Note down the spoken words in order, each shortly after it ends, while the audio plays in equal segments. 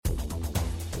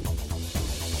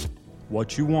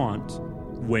what you want,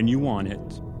 when you want it,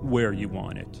 where you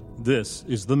want it. This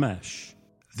is The Mesh.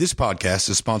 This podcast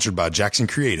is sponsored by Jackson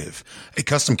Creative, a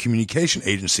custom communication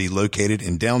agency located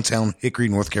in downtown Hickory,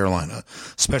 North Carolina,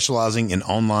 specializing in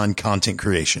online content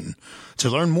creation. To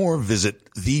learn more, visit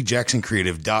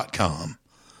thejacksoncreative.com.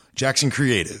 Jackson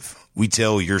Creative, we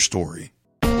tell your story.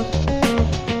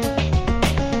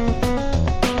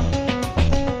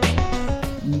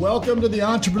 Welcome to the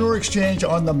Entrepreneur Exchange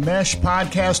on the Mesh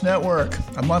Podcast Network,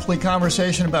 a monthly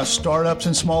conversation about startups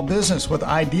and small business with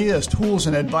ideas, tools,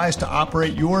 and advice to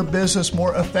operate your business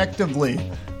more effectively.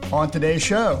 On today's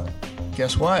show,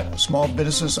 guess what? Small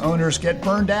business owners get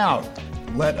burned out.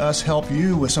 Let us help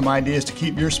you with some ideas to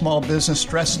keep your small business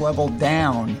stress level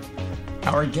down.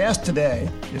 Our guest today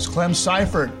is Clem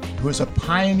Seifert, who is a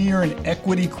pioneer in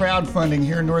equity crowdfunding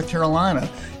here in North Carolina.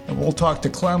 And we'll talk to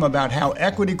Clem about how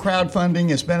equity crowdfunding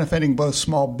is benefiting both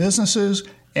small businesses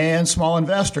and small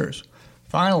investors.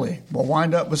 Finally, we'll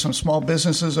wind up with some small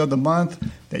businesses of the month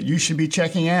that you should be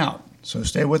checking out. So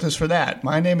stay with us for that.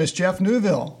 My name is Jeff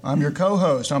Newville. I'm your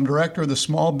co-host. I'm director of the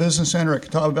Small Business Center at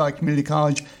Catawba Valley Community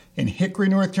College in Hickory,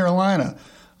 North Carolina.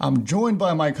 I'm joined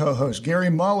by my co-host, Gary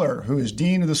Muller, who is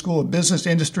Dean of the School of Business,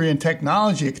 Industry, and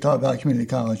Technology at Catawba Valley Community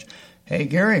College. Hey,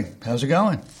 Gary, how's it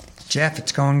going? Jeff,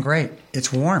 it's going great.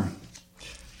 It's warm.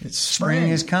 It's spring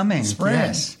is coming. Spring.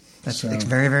 Yes. It's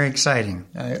very, very exciting.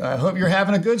 I hope you're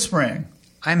having a good spring.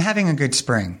 I'm having a good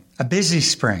spring. A busy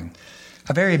spring.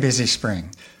 A very busy spring.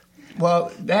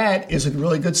 Well, that is a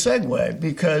really good segue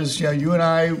because you and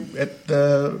I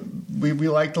we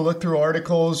like to look through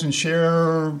articles and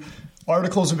share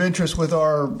articles of interest with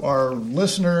our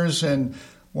listeners. And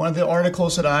one of the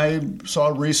articles that I saw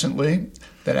recently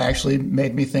that actually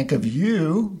made me think of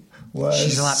you was...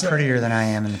 She's a lot prettier than I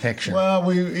am in the picture. Well,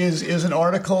 is an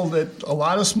article that a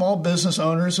lot of small business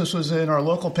owners, this was in our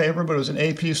local paper, but it was an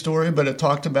AP story, but it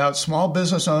talked about small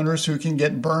business owners who can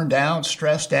get burned out,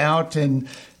 stressed out, and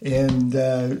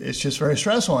it's just very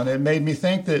stressful. And it made me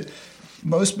think that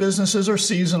most businesses are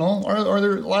seasonal, or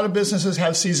there, a lot of businesses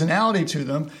have seasonality to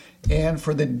them. And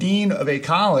for the dean of a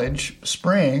college,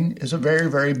 spring is a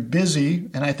very, very busy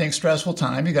and I think stressful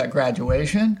time. You got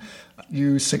graduation.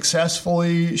 You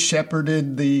successfully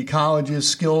shepherded the college's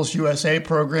Skills USA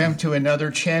program to another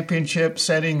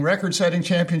record-setting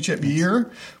championship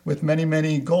year with many,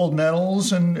 many gold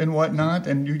medals and whatnot.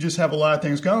 And you just have a lot of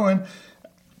things going,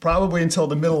 probably until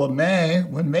the middle of May,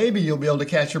 when maybe you'll be able to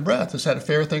catch your breath. Is that a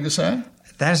fair thing to say?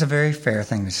 That is a very fair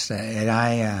thing to say. And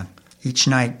I, each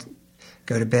night,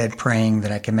 go to bed praying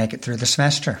that I can make it through the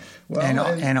semester. Well,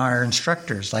 and our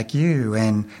instructors like you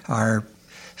and our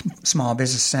Small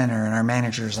Business Center and our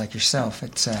managers like yourself.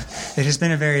 It has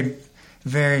been a very,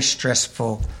 very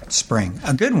stressful spring.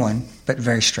 A good one, but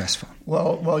very stressful.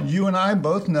 Well, you and I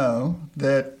both know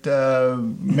that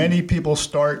many people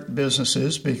start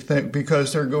businesses because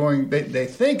they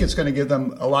think it's going to give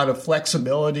them a lot of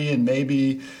flexibility and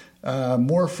maybe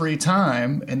more free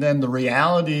time, and then the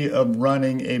reality of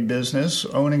running a business,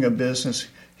 owning a business,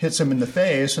 hits them in the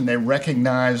face, and they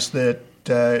recognize that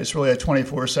it's really a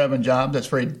 24/7 job that's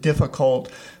very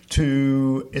difficult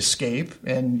to escape.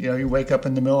 And you wake up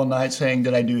in the middle of the night saying,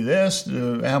 "Did I do this?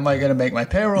 How am I going to make my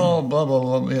payroll?" Blah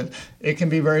blah blah. It can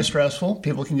be very stressful.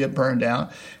 People can get burned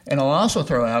out. And I'll also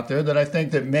throw out there that I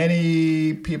think that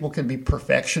many people can be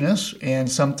perfectionists, and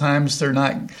sometimes they're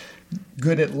not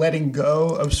good at letting go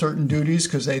of certain duties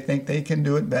because they think they can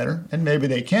do it better, and maybe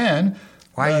they can.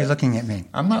 Why are you looking at me?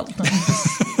 I'm not.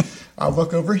 I'll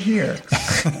look over here.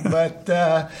 But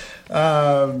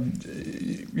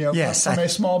yes, from a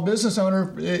small business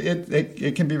owner,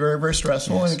 it can be very, very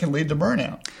stressful, yes, and it can lead to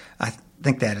burnout. I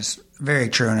think that is very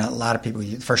true. And a lot of people,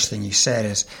 the first thing you said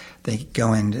is they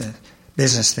go into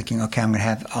business thinking, okay, I'm going to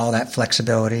have all that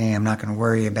flexibility. I'm not going to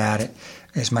worry about it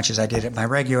as much as I did at my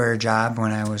regular job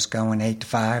when I was going 8 to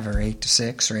 5 or 8 to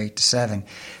 6 or 8 to 7.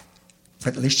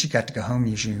 But at least you got to go home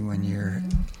usually when you're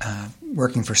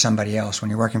working for somebody else, when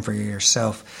you're working for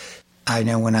yourself. I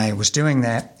know when I was doing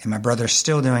that, and my brother's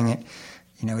still doing it,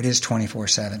 it is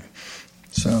 24/7.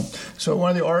 So one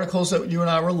of the articles that you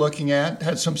and I were looking at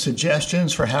had some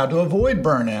suggestions for how to avoid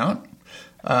burnout.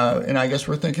 And I guess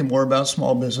we're thinking more about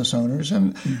small business owners.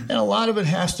 And a lot of it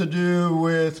has to do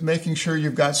with making sure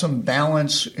you've got some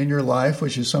balance in your life,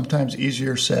 which is sometimes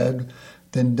easier said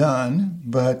than done.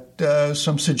 But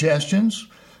some suggestions.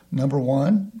 Number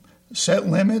one, set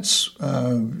limits.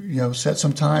 Set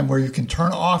some time where you can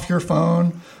turn off your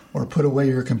phone or put away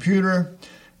your computer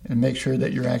and make sure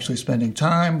that you're actually spending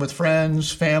time with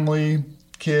friends, family,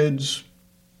 kids,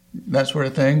 that sort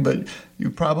of thing. But, you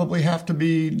probably have to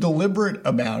be deliberate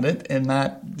about it and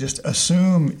not just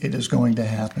assume it is going to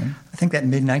happen. I think that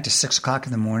midnight to 6 o'clock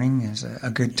in the morning is a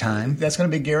good time. That's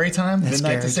going to be Gary time? That's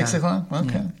midnight Gary to 6 time. o'clock?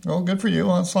 Okay. Yeah. Well, good for you.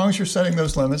 Well, as long as you're setting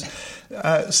those limits.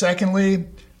 Secondly,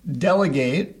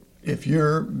 delegate. If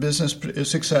your business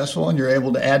is successful and you're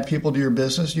able to add people to your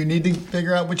business, you need to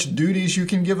figure out which duties you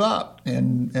can give up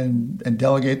and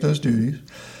delegate those duties.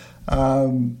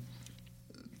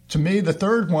 To me, the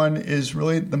third one is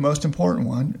really the most important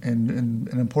one, and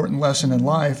an important lesson in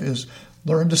life is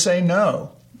learn to say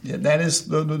no. That is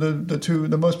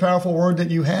the most powerful word that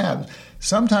you have.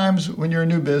 Sometimes when you're a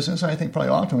new business, I think probably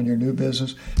often when you're a new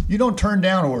business, you don't turn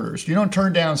down orders. You don't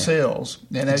turn down sales.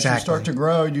 And as you start to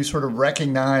grow, you sort of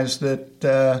recognize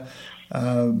that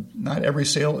not every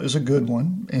sale is a good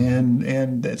one.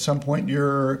 And at some point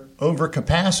you're over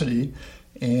capacity,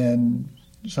 and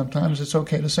sometimes it's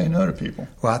okay to say no to people.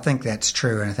 Well, I think that's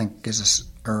true. And I think as an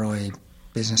early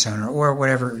business owner or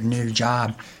whatever new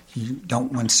job, you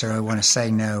don't necessarily want to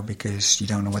say no because you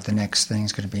don't know what the next thing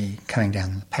is going to be coming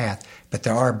down the path. But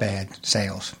there are bad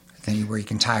sales where you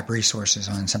can tie up resources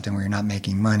on something where you're not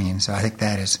making money. And so I think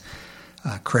that is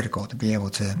critical to be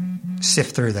able to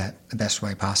sift through that the best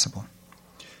way possible.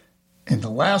 And the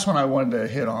last one I wanted to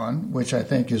hit on, which I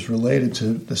think is related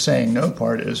to the saying no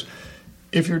part, is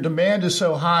if your demand is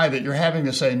so high that you're having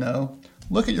to say no,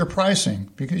 look at your pricing,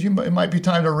 because it might be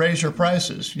time to raise your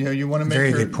prices. You want to make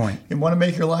very good point. You want to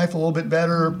make your life a little bit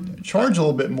better, charge a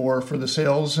little bit more for the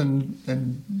sales,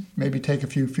 and maybe take a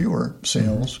few fewer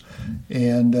sales,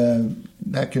 and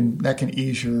that can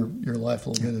ease your life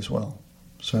a little bit as well.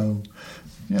 So,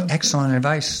 excellent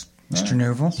advice, Mr.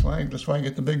 Newville. That's why I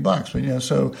get the big bucks. But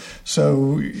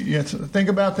so think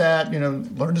about that.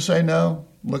 Learn to say no.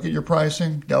 Look at your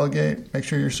pricing, delegate, make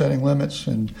sure you're setting limits,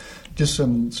 and just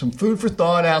some food for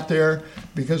thought out there,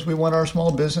 because we want our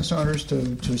small business owners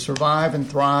to survive and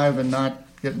thrive and not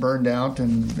get burned out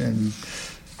and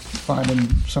find them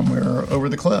somewhere over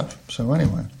the cliff. So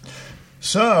anyway,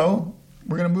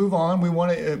 we're going to move on. We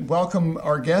want to welcome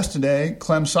our guest today,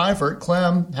 Clem Seifert.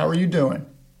 Clem, how are you doing?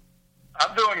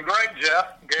 I'm doing great,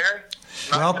 Jeff. Gary,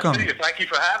 welcome. Nice to see you. Thank you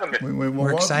for having me.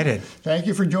 We're excited. Thank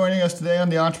you for joining us today on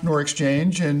the Entrepreneur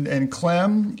Exchange. And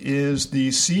Clem is the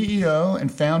CEO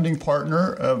and founding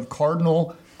partner of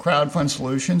Cardinal Crowdfund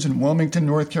Solutions in Wilmington,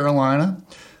 North Carolina.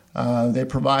 They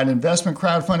provide investment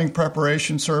crowdfunding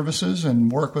preparation services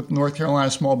and work with North Carolina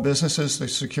small businesses to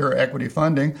secure equity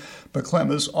funding. But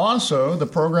Clem is also the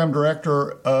program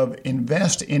director of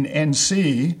Invest in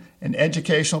NC, an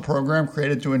educational program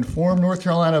created to inform North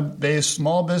Carolina-based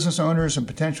small business owners and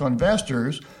potential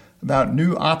investors about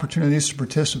new opportunities to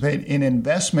participate in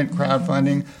investment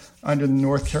crowdfunding under the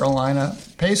North Carolina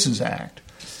PACES Act.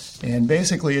 And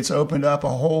basically, it's opened up a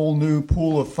whole new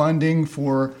pool of funding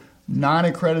for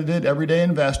non-accredited everyday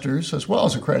investors as well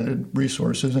as accredited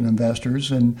resources and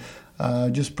investors, and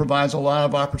just provides a lot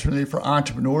of opportunity for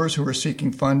entrepreneurs who are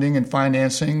seeking funding and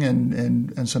financing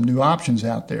and some new options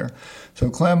out there. So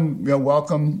Clem,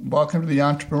 welcome to the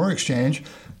Entrepreneur Exchange.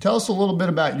 Tell us a little bit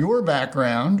about your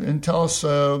background, and tell us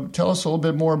a little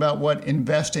bit more about what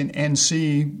Invest in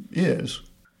NC is.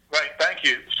 Great, thank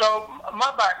you. So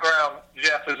my background,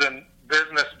 Jeff, is in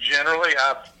business generally.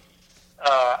 I've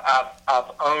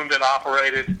owned and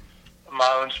operated my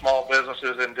own small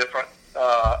businesses in different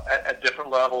at different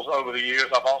levels over the years.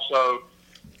 I've also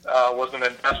was an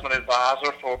investment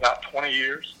advisor for about 20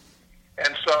 years,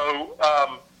 and so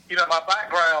my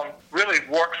background really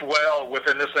works well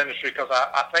within this industry because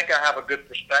I think I have a good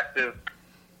perspective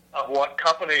of what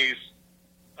companies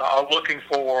are looking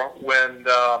for when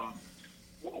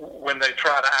they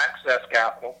try to access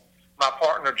capital. My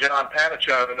partner, John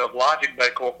Panichone of Logic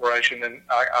Bay Corporation, and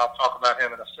I'll talk about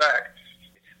him in a sec,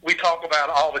 we talk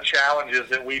about all the challenges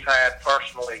that we've had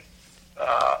personally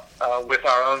with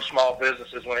our own small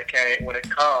businesses when it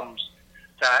comes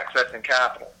to accessing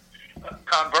capital.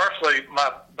 Conversely,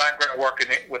 my background working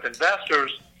with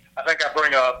investors, I think I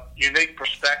bring a unique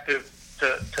perspective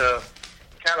to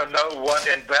kind of know what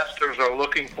investors are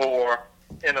looking for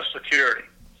in a security.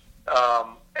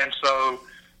 And so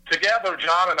together,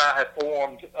 John and I have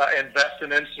formed Invest in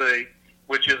NC,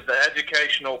 which is the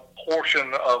educational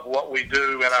portion of what we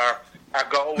do, and our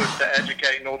goal is to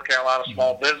educate North Carolina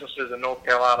small businesses and North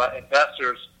Carolina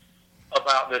investors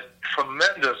about this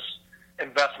tremendous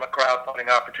investment crowdfunding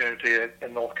opportunity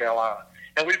in North Carolina.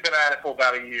 And we've been at it for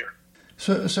about a year.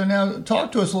 So now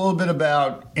talk to us a little bit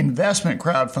about investment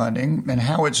crowdfunding and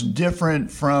how it's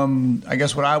different from, I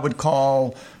guess, what I would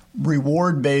call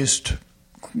reward-based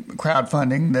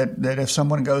crowdfunding, that if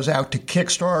someone goes out to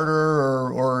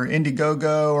Kickstarter or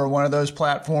Indiegogo or one of those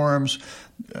platforms,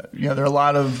 there are a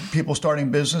lot of people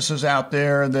starting businesses out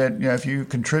there that, if you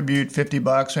contribute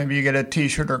 $50, maybe you get a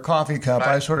T-shirt or coffee cup.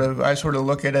 Right. I sort of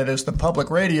look at it as the public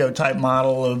radio type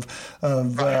model of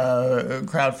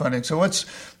crowdfunding. So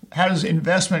how does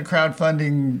investment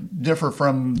crowdfunding differ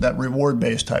from that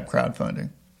reward-based type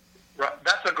crowdfunding? Right.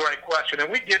 That's a great question, and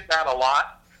we get that a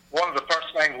lot. One of the first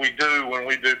things we do when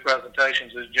we do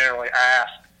presentations is generally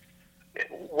ask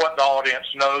what the audience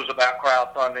knows about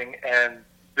crowdfunding and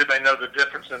do they know the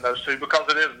difference in those two, because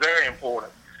it is very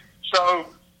important. So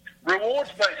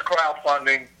rewards-based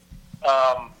crowdfunding,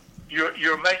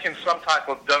 you're making some type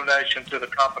of donation to the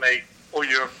company, or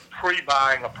you're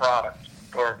pre-buying a product,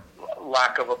 for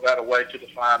lack of a better way to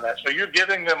define that. So you're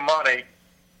giving them money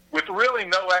with really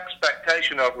no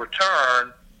expectation of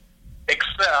return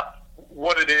except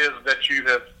what it is that you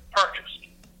have purchased,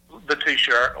 the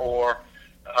T-shirt or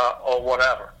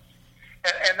whatever.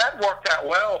 And that worked out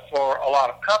well for a lot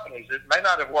of companies. It may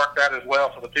not have worked out as well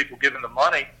for the people giving the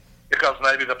money, because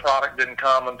maybe the product didn't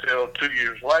come until 2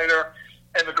 years later.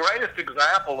 And the greatest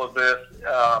example of this,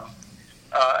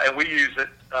 and we use it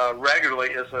regularly,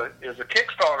 is a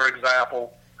Kickstarter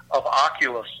example of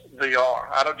Oculus VR.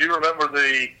 Do you remember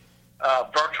the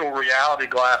virtual reality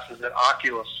glasses that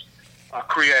Oculus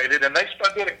created? And they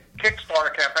did a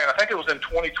Kickstarter campaign, I think it was in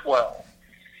 2012.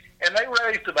 And they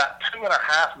raised about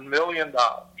 $2.5 million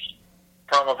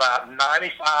from about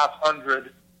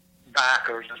 9,500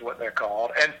 backers, is what they're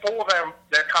called. And for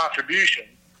their contribution,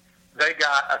 they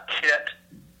got a kit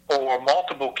or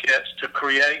multiple kits to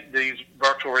create these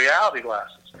virtual reality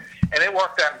glasses. And it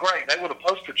worked out great. They were the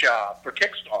poster child for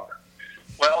Kickstarter.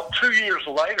 Well, 2 years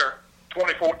later,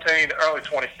 2014 to early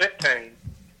 2015,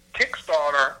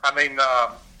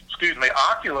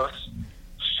 Oculus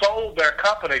sold their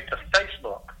company to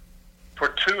Facebook for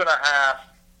 $2.5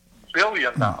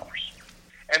 billion.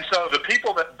 And so the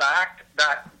people that backed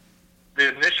the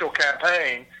initial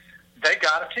campaign, they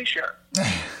got a T-shirt.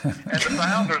 And the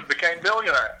founders became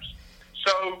billionaires.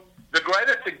 So the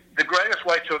greatest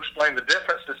way to explain the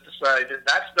difference is to say that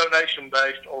that's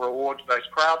donation-based or rewards-based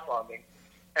crowdfunding.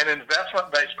 And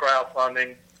investment-based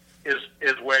crowdfunding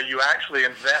is where you actually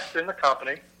invest in the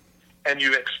company and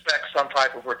you expect some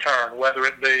type of return, whether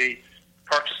it be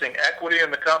purchasing equity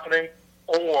in the company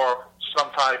or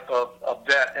some type of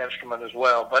debt instrument as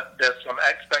well. But there's some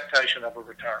expectation of a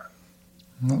return.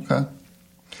 Okay.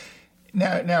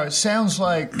 Now it sounds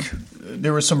like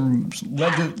there was some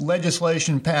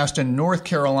legislation passed in North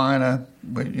Carolina,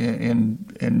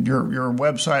 and your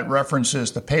website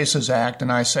references the PACES Act,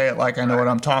 and I say it like I know what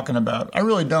I'm talking about. I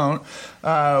really don't.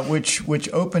 Which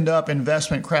opened up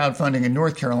investment crowdfunding in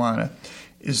North Carolina.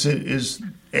 Is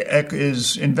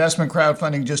investment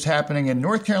crowdfunding just happening in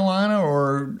North Carolina,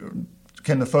 or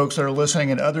can the folks that are listening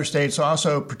in other states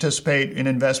also participate in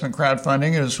investment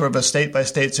crowdfunding? It is sort of a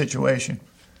state-by-state situation.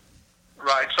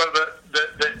 Right. So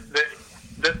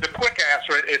the quick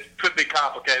answer, it could be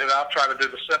complicated. I'll try to do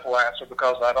the simple answer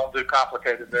because I don't do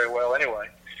complicated very well anyway.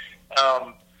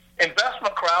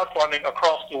 Investment crowdfunding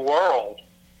across the world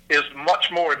is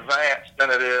much more advanced than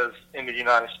it is in the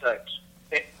United States,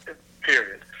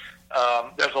 period.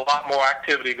 There's a lot more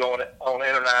activity going on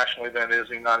internationally than it is in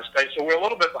the United States, so we're a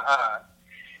little bit behind.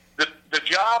 The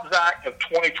Jobs Act of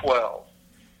 2012,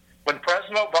 when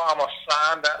President Obama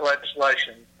signed that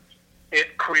legislation,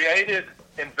 it created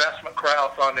investment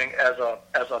crowdfunding as a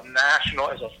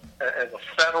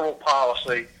federal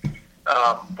policy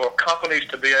for companies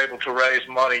to be able to raise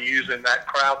money using that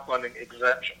crowdfunding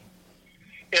exemption.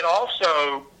 It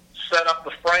also set up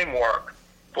the framework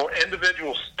for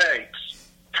individual states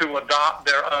to adopt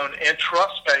their own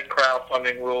intrastate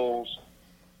crowdfunding rules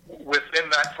within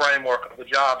that framework of the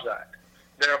Jobs Act.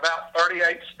 There are about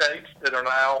 38 states that are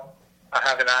now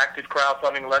have enacted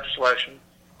crowdfunding legislation.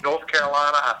 North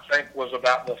Carolina, I think, was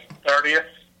about the 30th,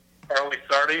 early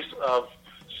 30s of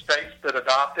states that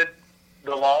adopted.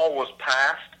 The law was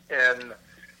passed in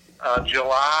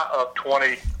July of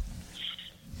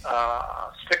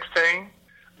 2016.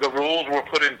 The rules were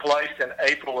put in place in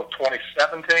April of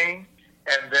 2017.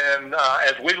 And then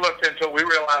as we looked into it, we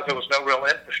realized there was no real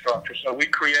infrastructure. So we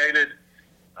created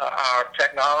our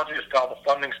technology. It's called the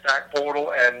Funding Stack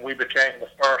Portal, and we became the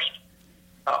first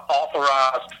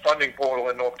authorized funding portal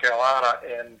in North Carolina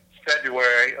in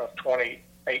February of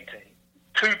 2018.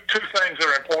 Two things that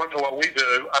are important to what we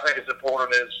do, I think is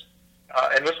important is,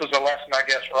 and this was a lesson, I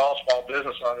guess, for all small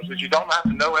business owners, is you don't have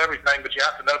to know everything, but you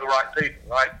have to know the right people,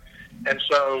 right? And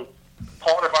so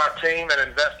part of our team at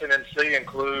Invest in NC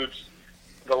includes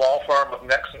the law firm of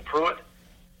Nexen Pruitt,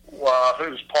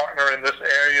 whose partner in this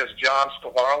area is John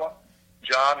Stavarla.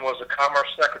 John was a Commerce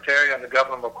Secretary under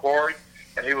Governor McCrory.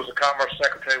 and he was the Commerce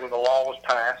Secretary when the law was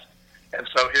passed. And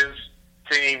so his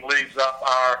team leads up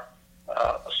our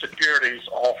securities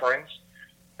offerings.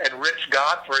 And Rich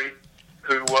Godfrey,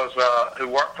 who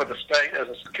worked for the state as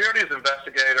a securities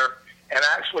investigator and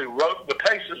actually wrote the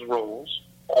PACES rules,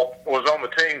 or was on the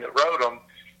team that wrote them,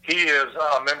 he is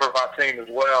a member of our team as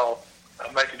well,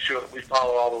 making sure that we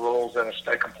follow all the rules and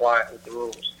stay compliant with the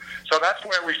rules. So that's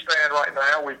where we stand right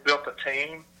now. We've built a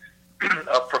team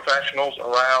of professionals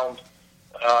around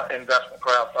investment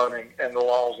crowdfunding and the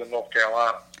laws in North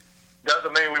Carolina.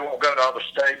 Doesn't mean we won't go to other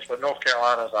states, but North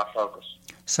Carolina is our focus.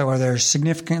 So are there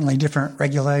significantly different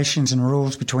regulations and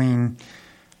rules between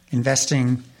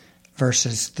investing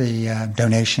versus the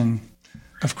donation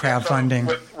of crowdfunding?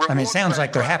 So I mean, it sounds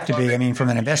like there have to be, from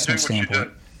an investment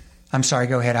standpoint. I'm sorry,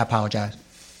 go ahead. I apologize.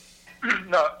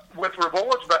 No, with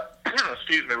rewards-based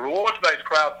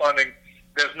crowdfunding,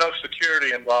 there's no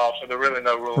security involved, so there are really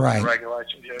no rules and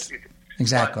regulations.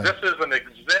 Exactly. But this is an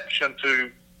exemption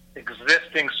to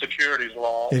existing securities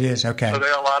laws. It is, okay. So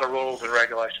there are a lot of rules and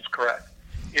regulations, correct.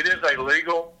 It is a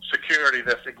legal security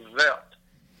that's exempt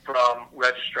from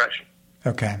registration.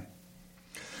 Okay.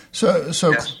 So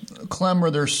yes. Clem,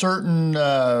 are there certain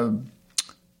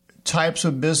types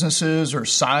of businesses or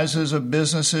sizes of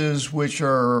businesses which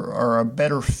are a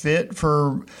better fit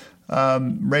for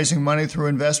raising money through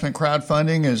investment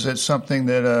crowdfunding? Is it something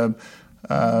that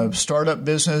a startup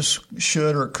business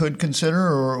should or could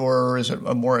consider, or is it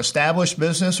a more established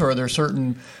business, or are there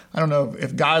certain, I don't know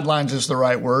if guidelines is the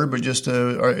right word, but just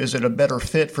or is it a better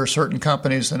fit for certain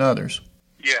companies than others?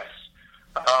 Yes.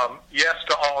 Yes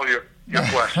to all your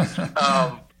questions.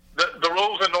 The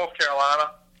rules in North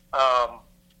Carolina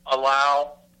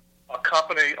allow a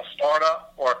company, a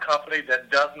startup, or a company that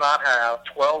does not have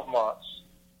 12 months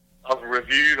of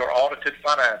reviewed or audited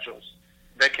financials.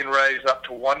 They can raise up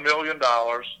to $1 million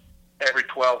every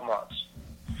 12 months.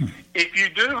 If you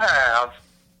do have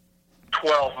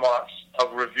 12 months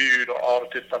of reviewed or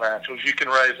audited financials, you can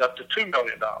raise up to $2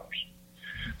 million.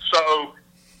 So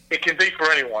it can be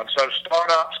for anyone. So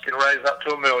startups can raise up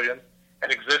to $1 million,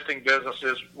 and existing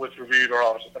businesses with reviewed or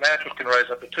audited financials can raise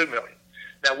up to $2 million.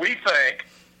 Now, we think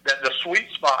that the sweet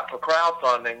spot for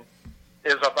crowdfunding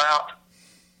is about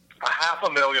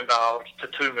 $500,000 to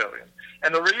 $2 million.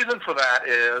 And the reason for that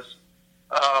is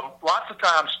lots of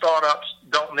times startups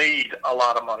don't need a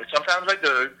lot of money. Sometimes they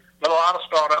do, but a lot of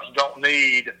startups don't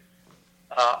need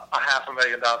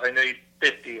 $500,000. They need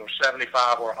 50 or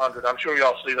 75 or 100. I'm sure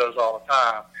y'all see those all the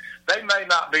time. They may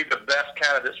not be the best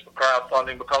candidates for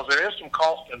crowdfunding because there is some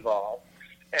cost involved,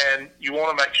 and you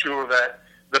want to make sure that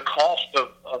the cost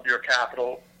of your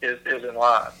capital is in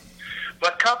line.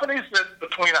 But companies that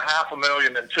between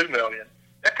 $500,000 and $2 million,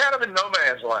 they're kind of in no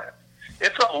man's land.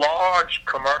 It's a large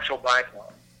commercial bank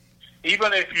loan.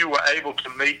 Even if you were able to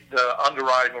meet the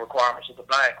underwriting requirements of the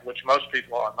bank, which most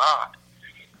people are not,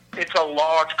 it's a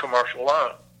large commercial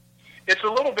loan. It's a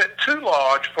little bit too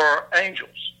large for angels.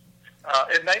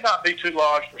 It may not be too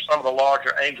large for some of the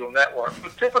larger angel networks,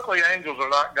 but typically angels are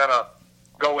not going to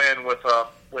go in with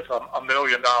 $1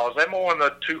 million. They're more in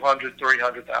the $200,000,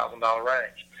 $300,000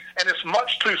 range. And it's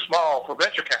much too small for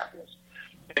venture capitalists.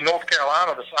 In North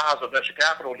Carolina, the size of venture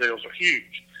capital deals are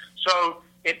huge. So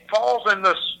it falls in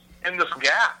this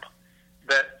gap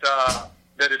that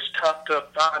it's tough to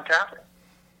find capital.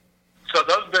 So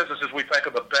those businesses we think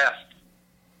are the best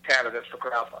candidates for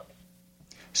crowdfunding.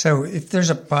 So if there's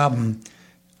a problem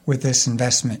with this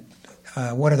investment,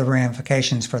 what are the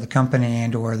ramifications for the company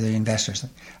and or the investors?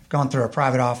 I've gone through a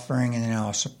private offering and then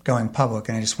also going public,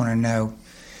 and I just want to know,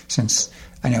 since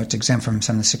I know it's exempt from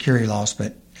some of the security laws,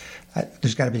 but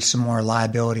there's got to be some more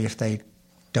liability if they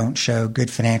don't show good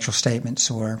financial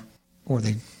statements or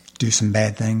they do some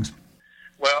bad things.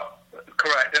 Well,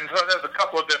 correct. And so there's a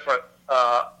couple of different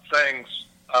things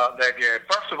there, Gary.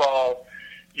 First of all,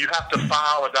 you have to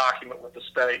file a document with the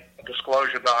state, a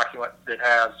disclosure document that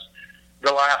has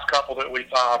the last couple that we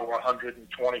filed were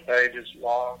 120 pages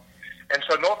long. And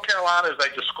so North Carolina is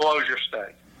a disclosure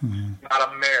state,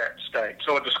 not a merit state.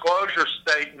 So a disclosure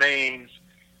state means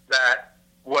that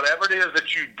whatever it is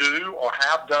that you do or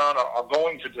have done or are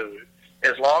going to do,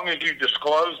 as long as you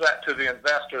disclose that to the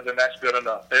investor, then that's good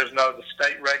enough. The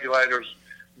state regulators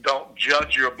don't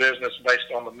judge your business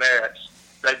based on the merits.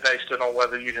 They based it on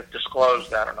whether you have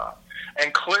disclosed that or not.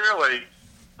 And clearly,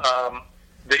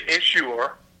 the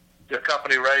issuer, the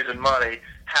company raising money,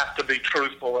 has to be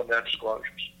truthful in their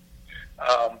disclosures.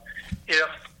 If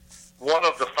one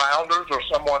of the founders or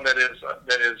someone that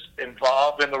is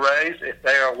involved in the raise, if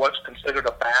they are what's considered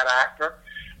a bad actor,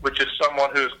 which is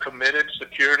someone who has committed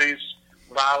securities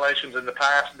violations in the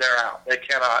past, they're out. They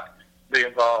cannot be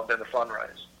involved in the fundraise.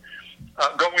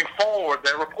 Going forward,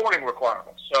 there are reporting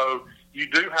requirements. So you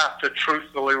do have to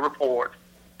truthfully report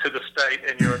to the state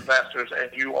and your investors, and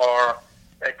you are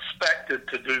expected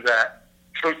to do that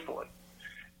truthfully.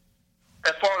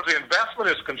 As far as the investment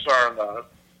is concerned, though,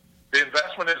 the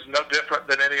investment is no different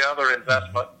than any other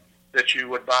investment that you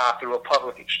would buy through a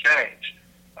public exchange.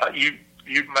 You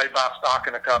may buy stock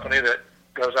in a company that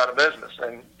goes out of business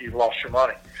and you've lost your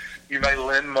money. You may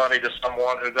lend money to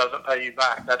someone who doesn't pay you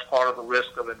back. That's part of the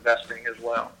risk of investing as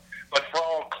well. But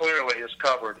fraud clearly is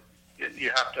covered.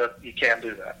 You can't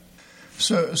do that.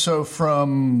 So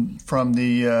from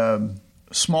the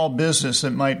small business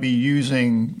that might be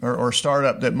using or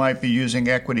startup that might be using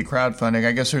equity crowdfunding,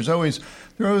 I guess there's always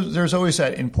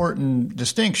that important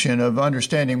distinction of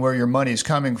understanding where your money is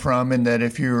coming from, and that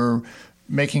if you're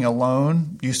making a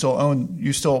loan, you still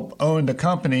own the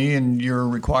company and you're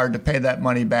required to pay that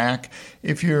money back.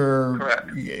 If you're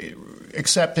Correct.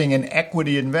 accepting an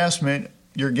equity investment,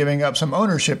 you're giving up some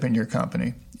ownership in your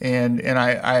company. And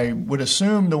I would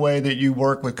assume the way that you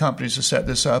work with companies to set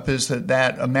this up is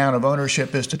that amount of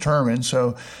ownership is determined.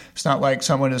 So it's not like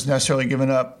someone is necessarily giving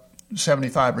up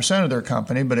 75% of their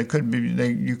company, but it could be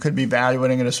you could be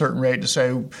valuing it at a certain rate to say,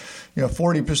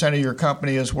 40% of your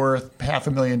company is worth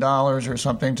 $500,000 or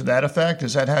something to that effect.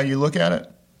 Is that how you look at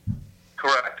it?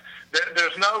 Correct.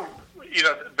 There's no,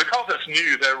 because it's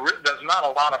new, there's not a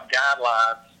lot of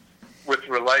guidelines with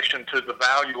relation to the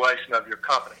valuation of your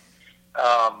company.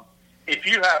 If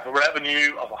you have a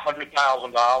revenue of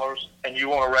 $100,000 and you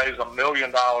want to raise $1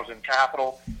 million in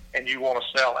capital and you want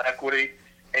to sell equity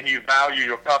and you value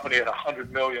your company at $100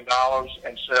 million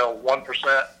and sell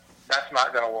 1%, that's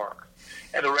not going to work.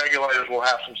 And the regulators will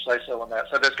have some say-so in that.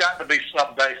 So there's got to be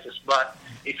some basis. But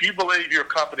if you believe your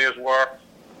company is worth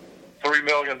 $3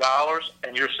 million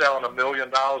and you're selling $1 million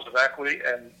of equity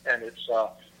and it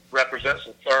represents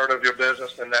a third of your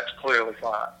business, then that's clearly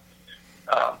fine.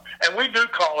 And we do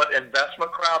call it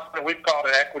investment crowdfunding. We've called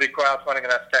it equity crowdfunding,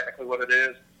 and that's technically what it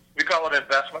is. We call it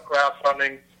investment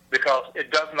crowdfunding because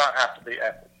it does not have to be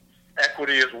equity.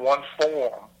 Equity is one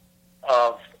form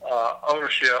of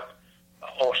ownership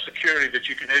or security that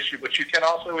you can issue, but you can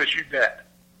also issue debt.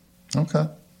 Okay.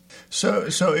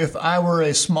 So if I were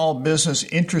a small business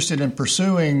interested in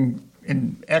pursuing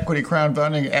equity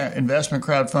crowdfunding, investment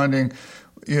crowdfunding,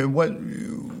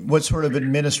 what sort of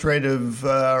administrative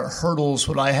hurdles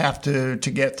would I have to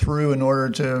get through in order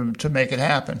to make it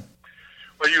happen?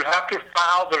 Well, you have to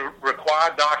file the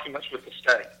required documents with the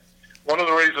state. One of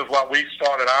the reasons why we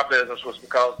started our business was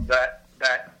because that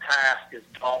task is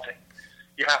daunting.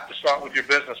 You have to start with your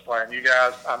business plan. You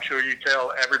guys, I'm sure you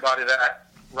tell everybody that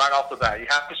right off the bat. You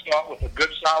have to start with a good,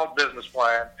 solid business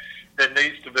plan that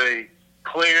needs to be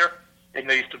clear, it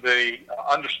needs to be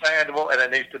understandable, and it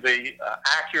needs to be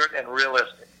accurate and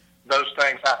realistic. Those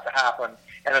things have to happen.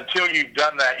 And until you've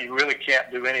done that, you really can't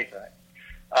do anything.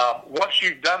 Once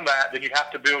you've done that, then you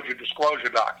have to build your disclosure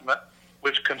document,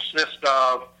 which consists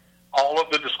of all of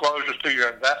the disclosures to your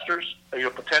investors, your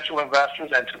potential investors,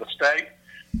 and to the state.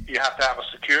 You have to have a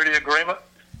security agreement.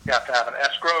 You have to have an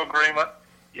escrow agreement.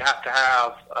 You have to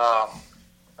have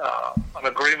an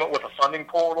agreement with a funding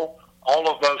portal. All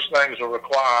of those things are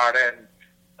required.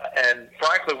 And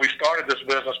frankly, we started this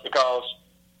business because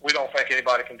we don't think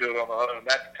anybody can do it on their own.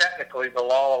 That technically, the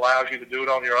law allows you to do it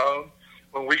on your own.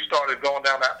 When we started going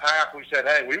down that path, we said,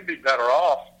 hey, we'd be better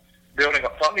off building a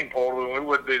funding portal than we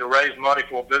would be to raise money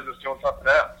for a business doing something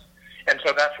else. And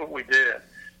so that's what we did.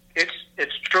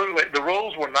 It's truly, the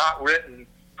rules were not written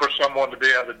for someone to be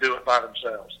able to do it by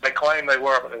themselves. They claim they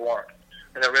were, but they weren't.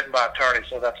 And they're written by attorneys,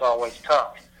 so that's always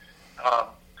tough.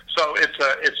 So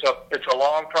it's a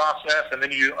long process, and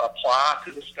then you apply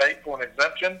to the state for an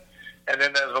exemption, and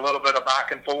then there's a little bit of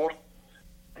back and forth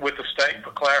with the state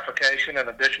for clarification and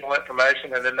additional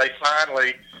information, and then they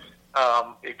finally,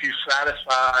 if you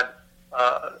satisfied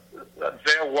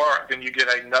their work, then you get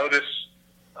a notice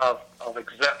of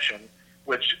exemption,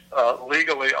 which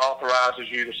legally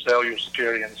authorizes you to sell your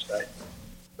security in the state.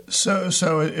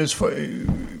 So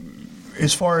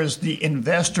as far as the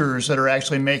investors that are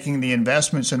actually making the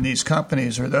investments in these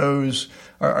companies,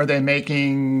 are they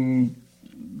making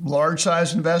large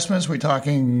size investments? Are we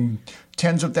talking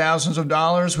tens of thousands of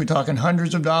dollars? Are we talking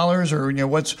hundreds of dollars? Or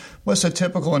what's a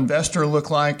typical investor look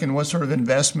like, and what sort of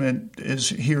investment is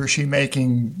he or she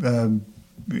making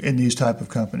in these type of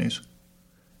companies?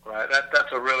 Right,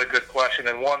 that's a really good question,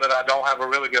 and one that I don't have a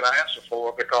really good answer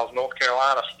for, because North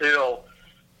Carolina still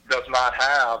does not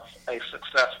have a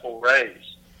successful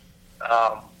raise.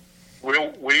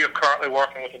 We are currently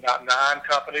working with about 9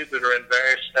 companies that are in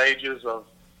various stages of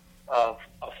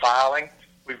filing.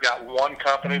 We've got one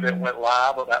company that went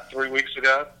live about 3 weeks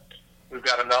ago. We've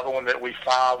got another one that we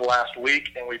filed last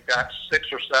week, and we've got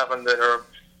 6 or 7 that are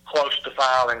close to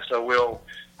filing. So we'll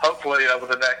hopefully over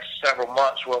the next several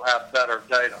months we'll have better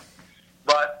data.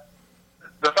 But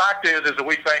the fact is that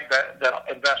we think that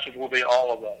investors will be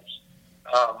all of those.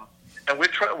 And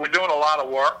we're doing a lot of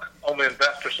work on the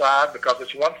investor side, because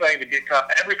it's one thing to get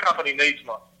every company needs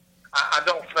money. I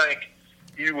don't think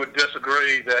you would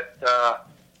disagree that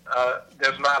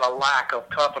there's not a lack of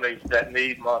companies that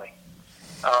need money.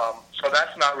 So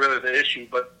that's not really the issue,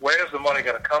 but where's the money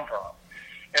going to come from?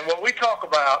 And what we talk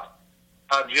about,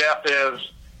 Jeff,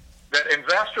 is that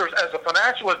investors, as a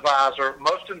financial advisor,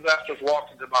 most investors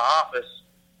walked into my office,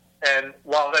 and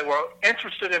while they were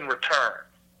interested in return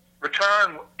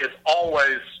is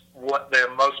always what they're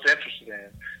most interested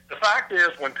in. The fact is,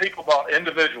 when people bought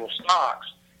individual stocks,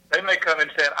 they may come in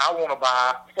and say, I want to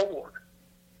buy Ford.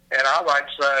 And I might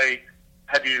say,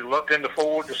 have you looked into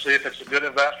Ford to see if it's a good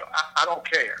investor? I don't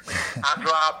care. I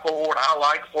drive Ford. I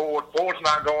like Ford. Ford's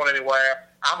not going anywhere.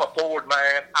 I'm a Ford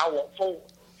man. I want Ford.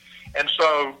 And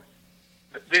so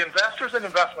the investors in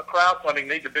investment crowdfunding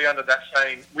need to be under that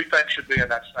same, we think should be in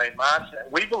that same mindset.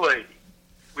 We believe,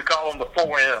 we call them the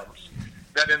 4 M's,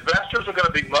 that investors are going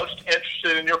to be most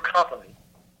interested in your company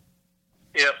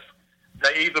if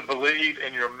they either believe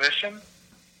in your mission.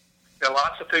 There are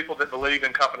lots of people that believe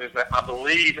in companies that I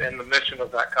believe in the mission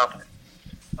of that company.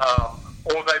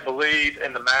 Or they believe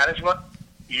in the management.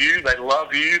 They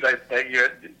love you.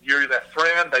 You're their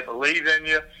friend. They believe in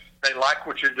you. They like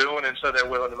what you're doing, and so they're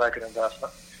willing to make an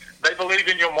investment. They believe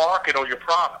in your market or your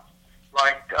product.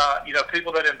 Like,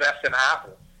 people that invest in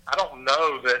Apple. I don't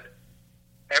know that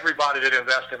everybody that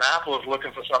invests in Apple is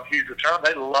looking for some huge return.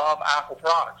 They love Apple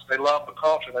products. They love the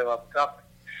culture. They love the company.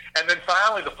 And then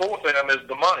finally, the 4th M is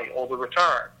the money or the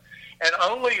return. And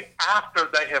only after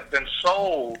they have been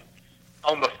sold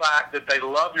on the fact that they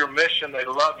love your mission, they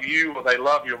love you, or they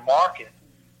love your market,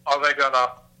 are they going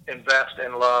to invest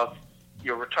and love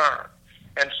your return.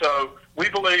 And so we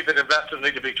believe that investors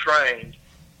need to be trained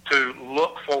to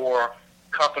look for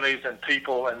companies and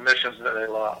people and missions that they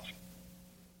love.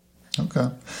 Okay.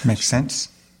 Makes sense.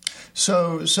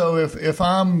 So if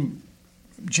I'm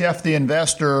Jeff, the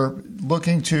investor,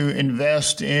 looking to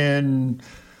invest in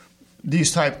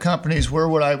these type companies, where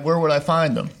would I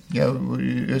find them?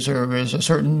 Is there a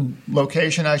certain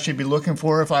location I should be looking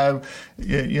for? If I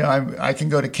can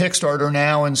go to Kickstarter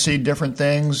now and see different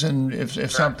things, and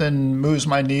if something moves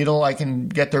my needle, I can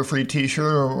get their free T-shirt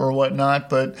or whatnot.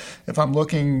 But if I'm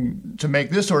looking to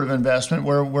make this sort of investment,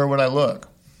 where would I look?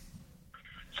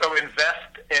 So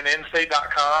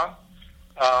investinnc.com.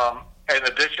 In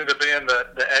addition to being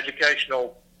the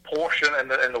educational portion and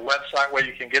the website where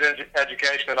you can get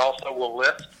education, it also will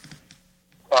list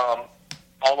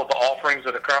all of the offerings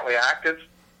that are currently active.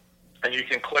 And you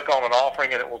can click on an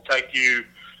offering, and it will take you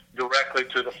directly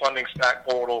to the Funding Stack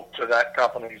portal to that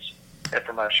company's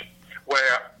information,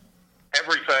 where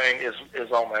everything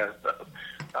is on there. The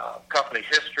company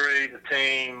history, the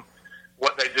team,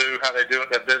 what they do, how they do it,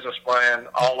 their business plan,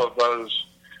 all of those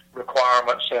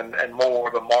requirements and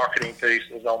more. The marketing piece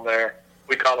is on there.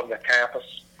 We call them the campus.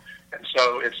 And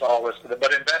so it's all listed.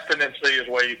 But Invest in NC is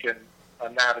where you can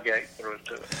navigate through it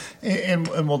to it. And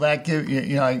will that give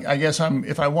I guess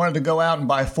if I wanted to go out and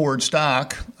buy Ford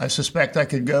stock, I suspect I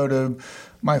could go to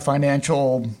my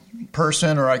financial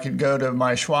person, or I could go to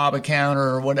my Schwab account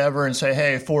or whatever and say,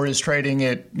 hey, Ford is trading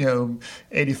at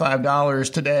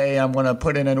 $85 today. I'm going to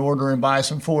put in an order and buy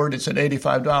some Ford. It's at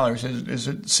 $85. Is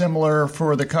it similar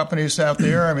for the companies out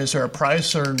there? I mean, is there a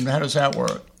price, or how does that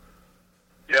work?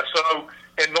 Yeah, so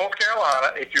in North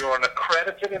Carolina, if you're an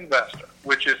accredited investor,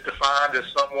 which is defined as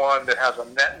someone that has a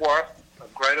net worth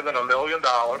of greater than $1 million,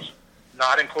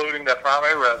 not including their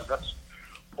primary residence,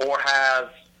 or has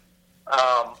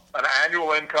an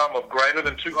annual income of greater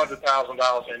than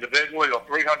 $200,000 individually or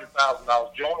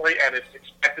 $300,000 jointly, and it's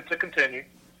expected to continue,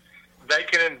 they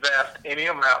can invest any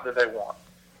amount that they want.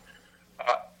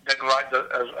 They can write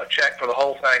a check for the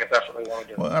whole thing if that's what they want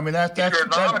to do. Well, I mean, that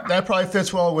probably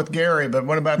fits well with Gary, but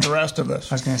what about the rest of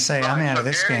us? I was going to say, I'm out of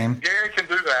this game. Gary can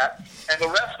do that, and the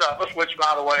rest of us, which,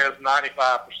 by the way, is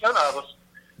 95% of us,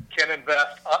 can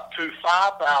invest up to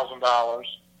 $5,000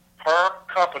 per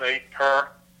company per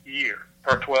year,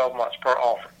 per 12 months, per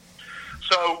offer.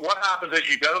 So what happens is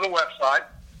you go to the website,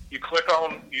 you click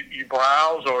on, you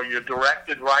browse, or you're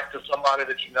directed right to somebody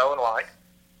that you know and like.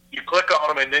 You click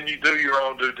on them, and then you do your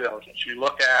own due diligence. You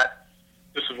look at,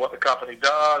 this is what the company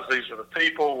does, these are the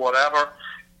people, whatever.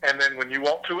 And then when you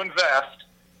want to invest,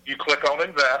 you click on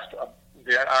Invest, our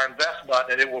Invest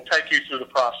button, and it will take you through the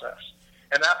process.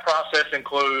 And that process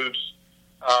includes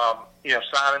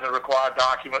signing the required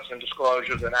documents and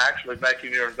disclosures and actually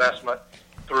making your investment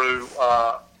through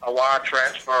a wire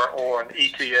transfer or an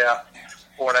ETF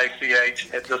or an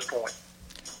ACH at this point.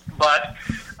 But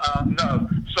no.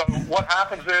 So what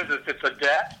happens is if it's a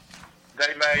debt,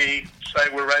 they may say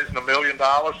we're raising $1 million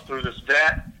through this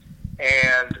debt,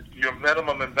 and your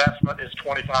minimum investment is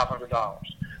 $2,500.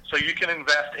 So you can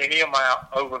invest any amount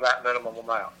over that minimum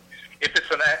amount. If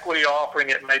it's an equity offering,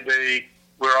 it may be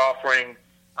we're offering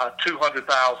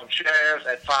 200,000 shares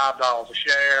at $5 a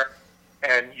share,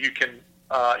 and you can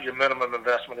your minimum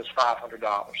investment is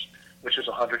 $500, which is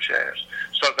 100 shares.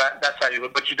 So that's how you do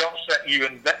it. But you don't set you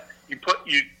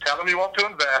tell them you want to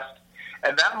invest,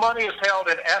 and that money is held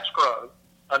in escrow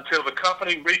until the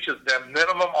company reaches their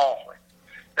minimum offering.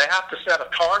 They have to set a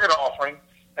target offering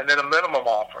and then a minimum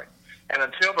offering. And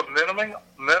until the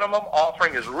minimum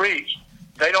offering is reached,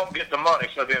 they don't get the money.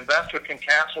 So the investor can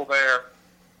cancel their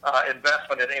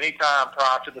investment at any time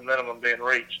prior to the minimum being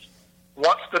reached.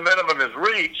 Once the minimum is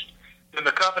reached, then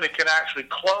the company can actually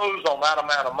close on that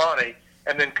amount of money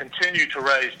and then continue to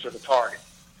raise to the target.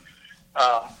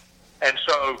 And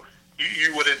so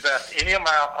you would invest any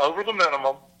amount over the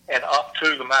minimum and up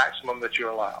to the maximum that you're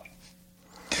allowed.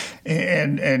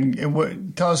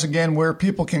 And tell us again where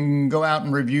people can go out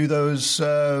and review those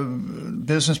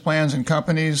business plans and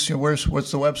companies. What's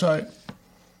the website?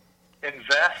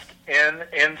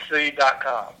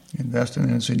 InvestInNC.com.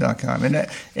 InvestInNC.com. And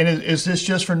is this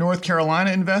just for North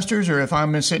Carolina investors, or if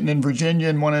I'm sitting in Virginia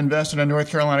and want to invest in a North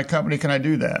Carolina company, can I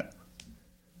do that?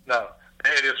 No,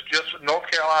 it is just North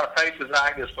Carolina PACES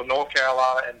Act is for North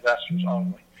Carolina investors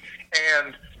only.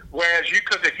 And whereas you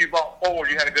could, if you bought Ford,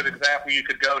 you had a good example, you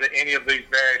could go to any of these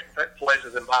various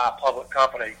places and buy a public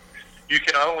company. You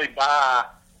can only buy,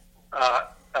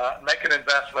 make an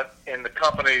investment in the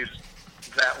companies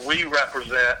that we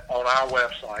represent on our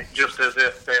website, just as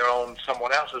if they're on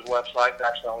someone else's website.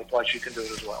 That's the only place you can do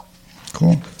it as well.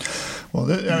 Cool. Well,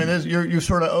 you're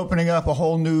sort of opening up a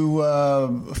whole new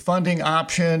funding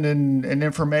option and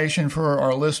information for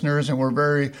our listeners, and we're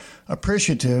very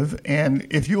appreciative. And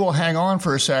if you will hang on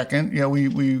for a second,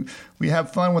 we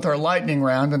have fun with our lightning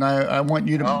round, and I want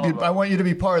you to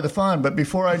be part of the fun. But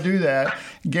before I do that,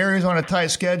 Gary's on a tight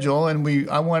schedule, and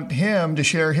I want him to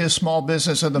share his small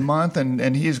business of the month,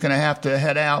 and he's going to have to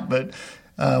head out. But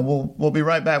we'll be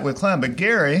right back with Clem. But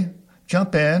Gary,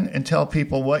 jump in and tell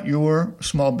people what your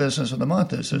small business of the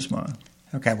month is this month.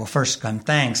 Okay, well, first, Clem,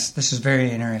 thanks. This is very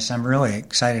interesting. I'm really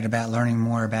excited about learning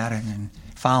more about it and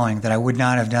following that. I would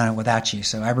not have done it without you,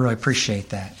 so I really appreciate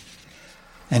that.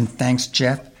 And thanks,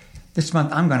 Jeff. This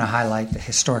month, I'm going to highlight the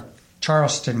historic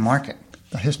Charleston market.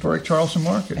 The historic Charleston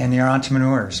market. And their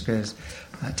entrepreneurs, because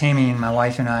Tammy and my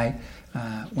wife and I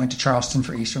went to Charleston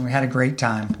for Easter, and we had a great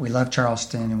time. We love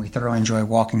Charleston, and we thoroughly enjoy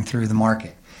walking through the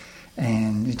market.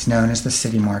 And it's known as the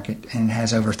City Market, and it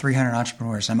has over 300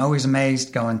 entrepreneurs. I'm always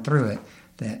amazed going through it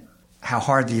that how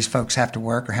hard these folks have to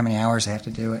work or how many hours they have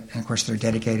to do it. And, of course, they're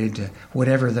dedicated to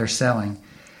whatever they're selling.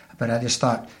 But I just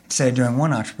thought, instead of doing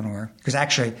one entrepreneur, because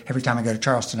actually every time I go to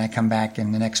Charleston, I come back,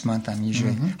 and the next month I'm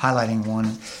usually highlighting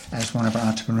one as one of our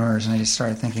entrepreneurs, and I just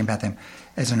started thinking about them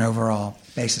as an overall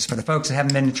basis. For the folks that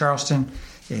haven't been to Charleston,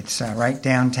 it's right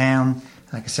downtown.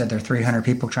 Like I said, there are 300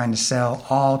 people trying to sell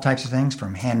all types of things,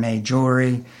 from handmade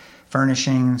jewelry,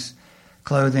 furnishings,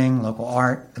 clothing, local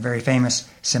art, the very famous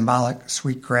symbolic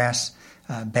sweetgrass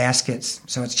baskets.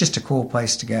 So it's just a cool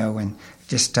place to go, and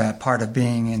just part of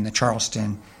being in the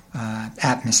Charleston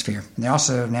atmosphere. And they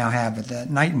also now have the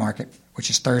night market, which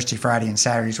is Thursday, Friday, and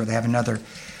Saturdays, where they have another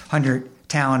 100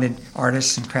 talented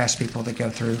artists and craftspeople that go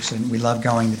through. So we love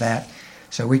going to that.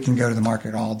 So we can go to the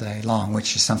market all day long,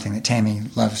 which is something that Tammy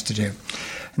loves to do.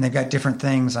 And they've got different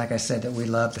things, like I said, that we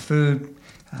love. The food,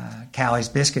 Callie's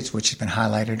Biscuits, which has been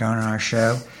highlighted on our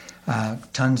show,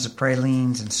 tons of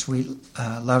pralines and sweet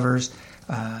lovers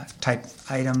type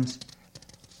items.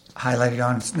 Highlighted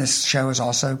on this show is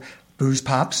also Booze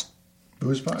Pops.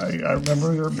 Booze Pop. I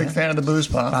remember you're a big fan of the Booze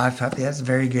Pop. Yeah, it's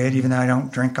very good. Even though I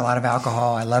don't drink a lot of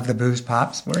alcohol, I love the Booze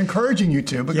Pops. We're encouraging you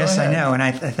to, but yes, go ahead. I know. And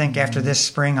I think after this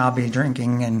spring, I'll be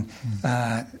drinking and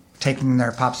taking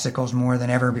their popsicles more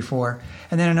than ever before.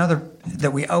 And then another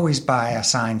that we always buy a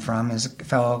sign from is a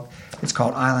fellow. It's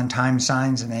called Island Time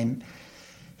Signs, and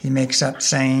he makes up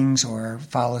sayings or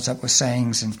follows up with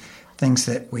sayings and things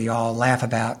that we all laugh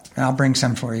about. And I'll bring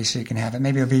some for you so you can have it.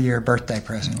 Maybe it'll be your birthday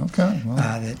present. Okay.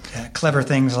 Well. Clever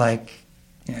things like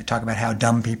talk about how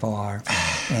dumb people are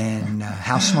and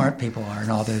how smart people are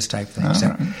and all those type of things.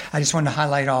 So I just wanted to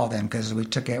highlight all of them because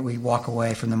we walk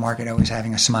away from the market always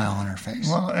having a smile on our face.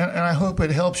 Well, and I hope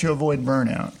it helps you avoid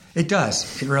burnout. It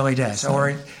does. It really does. Or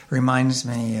it reminds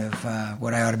me of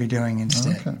what I ought to be doing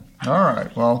instead. Okay. All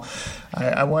right. Well,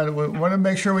 I want to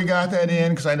make sure we got that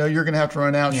in because I know you're going to have to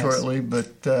run out shortly.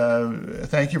 But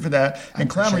thank you for that. And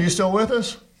Clem, are you still with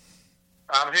us?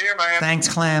 I'm here, man. Thanks,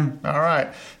 Clem. All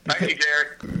right. Thank you,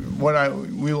 Gary. What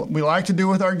we like to do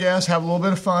with our guests, have a little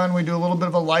bit of fun. We do a little bit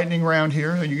of a lightning round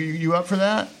here. Are you up for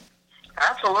that?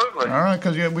 Absolutely. All right,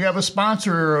 because we have a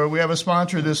sponsor. We have a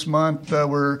sponsor this month.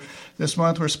 We're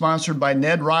sponsored by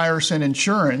Ned Ryerson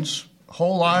Insurance.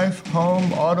 Whole life,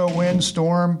 home, auto, wind,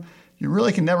 storm. You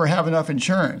really can never have enough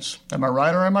insurance. Am I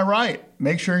right or am I right?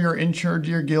 Make sure you're insured to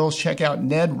your gills. Check out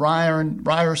Ned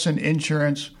Ryerson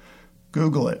Insurance.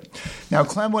 Google it. Now,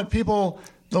 Clem,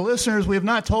 the listeners, we have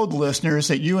not told the listeners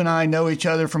that you and I know each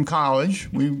other from college.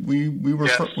 We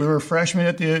were freshmen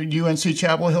at the UNC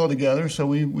Chapel Hill together, so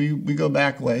we go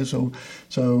back a way. So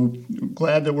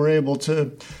glad that we're able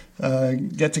to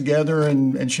get together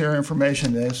and share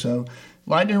information today. So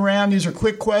lightning round, these are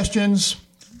quick questions.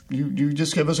 You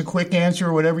just give us a quick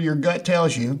answer, whatever your gut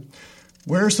tells you.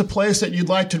 Where's the place that you'd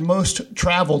like to most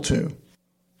travel to?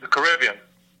 The Caribbean.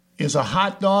 Is a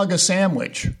hot dog a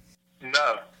sandwich?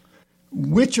 No.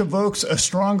 Which evokes a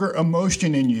stronger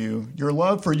emotion in you, your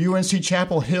love for UNC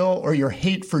Chapel Hill or your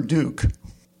hate for Duke?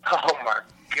 Oh, my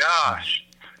gosh.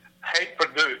 Hate for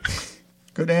Duke.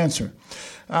 Good answer.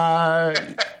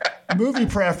 Movie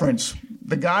preference,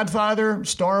 The Godfather,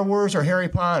 Star Wars, or Harry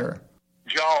Potter?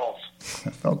 Jaws.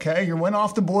 Okay, you went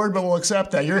off the board, but we'll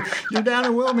accept that. You're down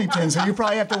in Wilmington, so you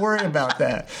probably have to worry about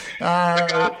that. The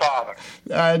Godfather.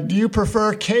 Do you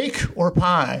prefer cake or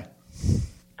pie?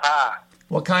 Pie.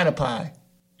 What kind of pie?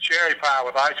 Cherry pie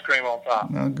with ice cream on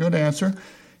top. Good answer.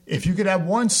 If you could have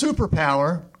one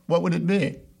superpower, what would it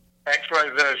be? X-ray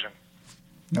vision.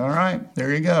 All right,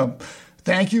 there you go.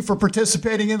 Thank you for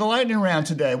participating in the lightning round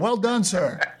today. Well done,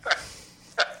 sir.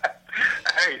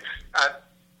 Hey,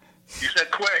 you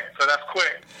said quick, so that's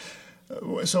quick.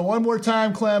 So one more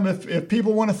time, Clem, if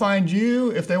people want to find you,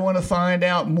 if they want to find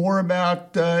out more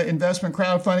about investment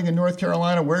crowdfunding in North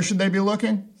Carolina, where should they be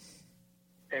looking?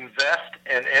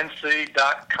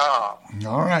 investinnc.com.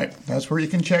 All right. That's where you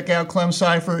can check out Clem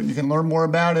Seifert. You can learn more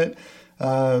about it.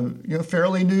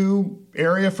 Fairly new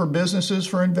area for businesses,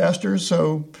 for investors.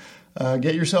 So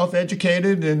get yourself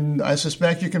educated, and I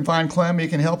suspect you can find Clem. He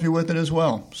can help you with it as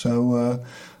well. So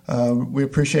we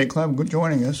appreciate Clem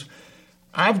joining us.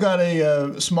 I've got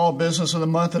a small business of the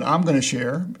month that I'm going to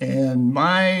share, and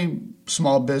my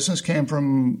small business came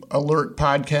from Alert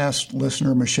podcast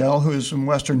listener Michelle, who is in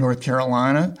Western North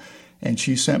Carolina, and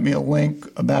she sent me a link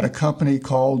about a company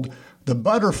called the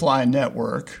Butterfly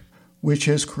Network, which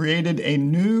has created a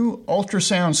new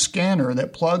ultrasound scanner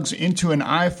that plugs into an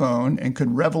iPhone and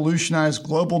could revolutionize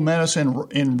global medicine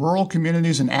in rural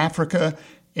communities in Africa,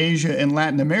 Asia, and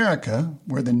Latin America,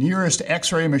 where the nearest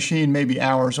X-ray machine may be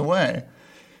hours away.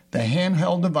 The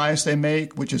handheld device they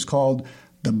make, which is called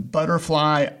the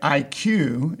Butterfly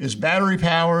IQ, is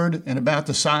battery-powered and about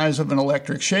the size of an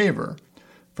electric shaver.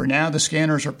 For now, the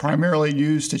scanners are primarily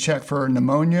used to check for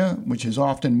pneumonia, which is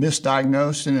often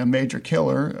misdiagnosed and a major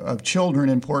killer of children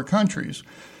in poor countries.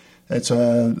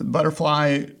 The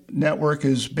Butterfly Network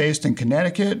is based in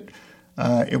Connecticut.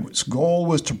 Its goal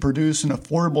was to produce an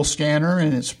affordable scanner,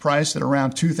 and it's priced at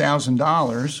around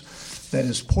 $2,000. That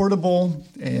is portable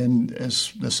and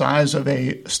is the size of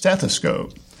a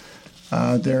stethoscope.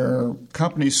 Their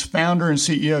company's founder and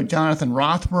CEO, Jonathan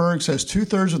Rothberg, says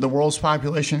 2/3 of the world's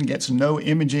population gets no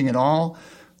imaging at all.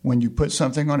 When you put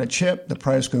something on a chip, the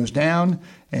price goes down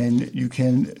and you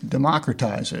can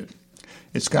democratize it.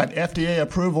 It's got FDA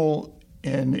approval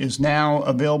and is now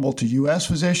available to U.S.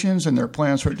 physicians, and there are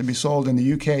plans for it to be sold in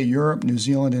the UK, Europe, New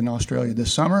Zealand, and Australia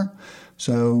this summer.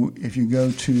 So if you go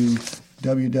to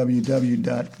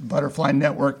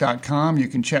www.butterflynetwork.com, you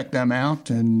can check them out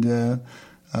and give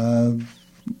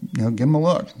them a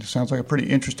look. It sounds like a pretty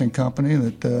interesting company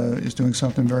that is doing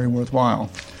something very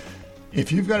worthwhile.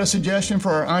 If you've got a suggestion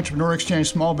for our Entrepreneur Exchange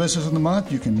Small Business of the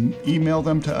Month, you can email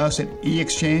them to us at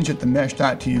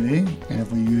eexchange@themesh.tv, and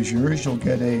if we use yours, you'll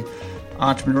get a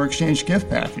Entrepreneur Exchange gift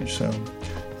package. So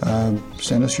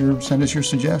send us your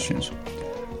suggestions.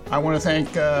 I want to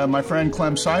thank my friend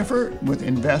Clem Seifert with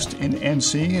Invest in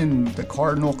NC and the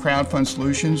Cardinal Crowdfund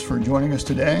Solutions for joining us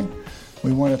today.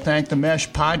 We want to thank the Mesh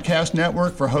Podcast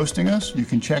Network for hosting us. You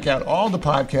can check out all the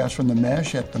podcasts from the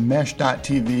Mesh at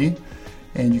themesh.tv.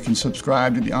 And you can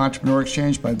subscribe to the Entrepreneur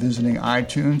Exchange by visiting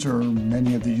iTunes or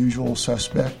many of the usual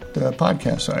suspect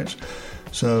podcast sites.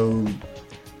 So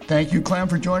thank you, Clem,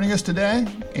 for joining us today.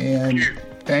 And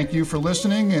thank you for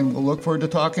listening, and we'll look forward to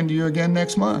talking to you again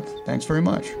next month. Thanks very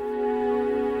much.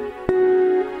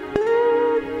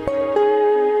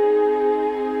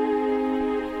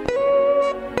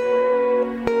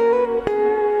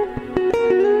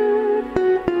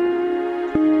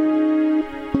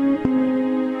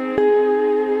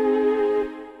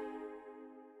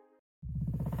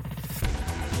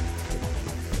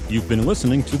 You've been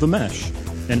listening to The Mesh,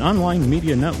 an online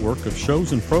media network of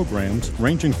shows and programs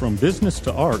ranging from business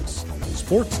to arts,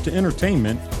 sports to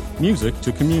entertainment, music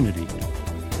to community.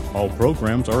 All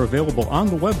programs are available on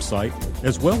the website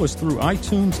as well as through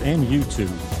iTunes and YouTube.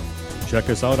 Check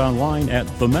us out online at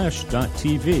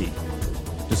themesh.tv.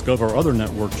 Discover other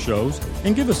network shows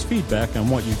and give us feedback on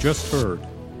what you just heard.